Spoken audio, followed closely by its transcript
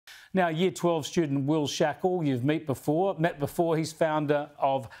Now, Year 12 student Will Shackel, you've met before. He's founder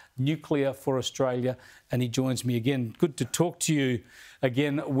of Nuclear for Australia, and he joins me again. Good to talk to you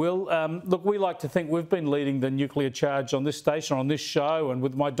again, Will. Look, we like to think we've been leading the nuclear charge on this station, on this show, and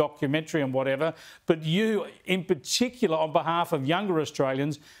with my documentary and whatever. But you, in particular, on behalf of younger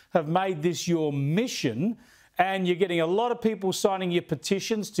Australians, have made this your mission. And you're getting a lot of people signing your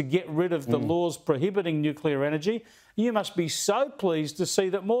petitions to get rid of the laws prohibiting nuclear energy. You must be so pleased to see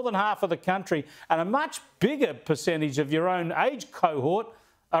that more than half of the country and a much bigger percentage of your own age cohort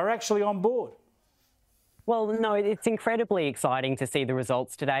are actually on board. Well, no, it's incredibly exciting to see the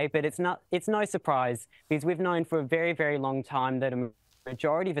results today, but it's no surprise because we've known for a very, very long time that a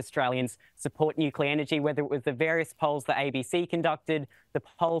majority of Australians support nuclear energy, whether it was the various polls the ABC conducted, the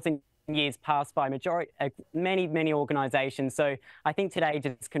polls in years past by many organisations. So I think today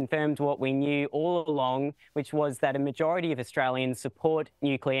just confirmed what we knew all along, which was that a majority of Australians support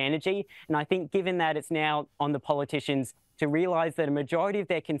nuclear energy. And I think given that it's now on the politicians to realise that a majority of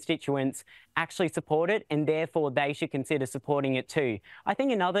their constituents actually support it and therefore they should consider supporting it too. I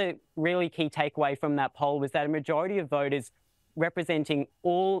think another really key takeaway from that poll was that a majority of voters representing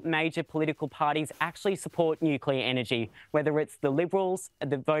all major political parties actually support nuclear energy, whether it's the Liberals,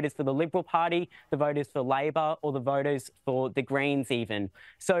 the voters for the Liberal Party, the voters for Labor, or the voters for the Greens even.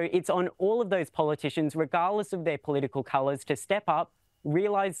 So it's on all of those politicians, regardless of their political colours, to step up,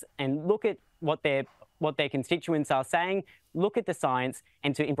 realise and look at what their constituents are saying, look at the science,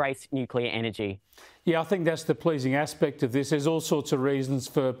 and to embrace nuclear energy. Yeah, I think that's the pleasing aspect of this. There's all sorts of reasons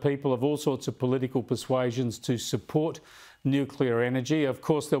for people of all sorts of political persuasions to support nuclear energy. Of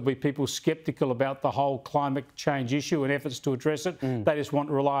course, there'll be people sceptical about the whole climate change issue and efforts to address it. They just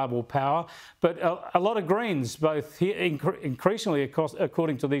want reliable power. But a lot of Greens, both here, increasingly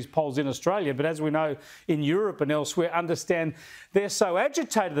according to these polls in Australia, but as we know in Europe and elsewhere, understand they're so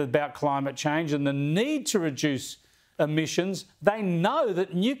agitated about climate change and the need to reduce emissions. They know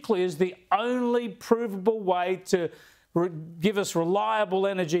that nuclear is the only provable way to give us reliable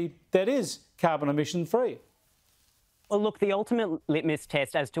energy that is carbon emission free. Well, look, the ultimate litmus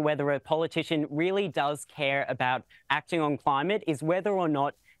test as to whether a politician really does care about acting on climate is whether or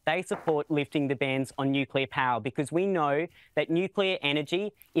not they support lifting the bans on nuclear power, because we know that nuclear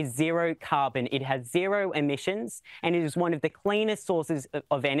energy is zero carbon. It has zero emissions, and it is one of the cleanest sources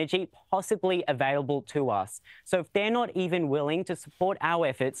of energy possibly available to us. So if they're not even willing to support our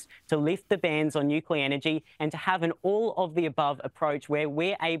efforts to lift the bans on nuclear energy and to have an all-of-the-above approach where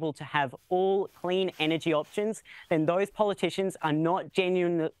we're able to have all clean energy options, then those politicians are not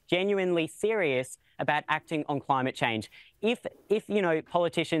genuinely serious about acting on climate change. If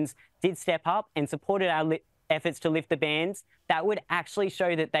politicians did step up and supported our efforts to lift the bans, that would actually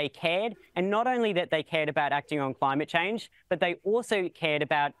show that they cared, and not only that they cared about acting on climate change, but they also cared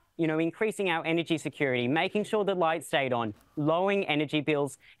about increasing our energy security, making sure the lights stayed on, lowering energy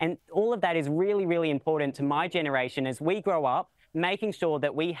bills, and all of that is really, really important to my generation as we grow up. Making sure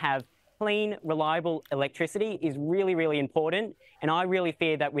that we have clean, reliable electricity is really, really important. And I really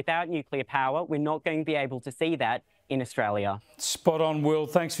fear that without nuclear power, we're not going to be able to see that in Australia. Spot on, Will.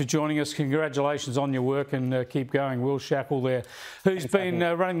 Thanks for joining us. Congratulations on your work, and keep going. Will Shackel there, who's been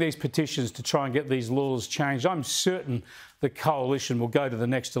running these petitions to try and get these laws changed. I'm certain the coalition will go to the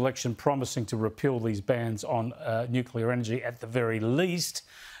next election promising to repeal these bans on nuclear energy at the very least.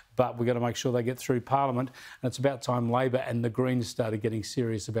 But we've got to make sure they get through Parliament. And it's about time Labor and the Greens started getting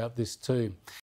serious about this too.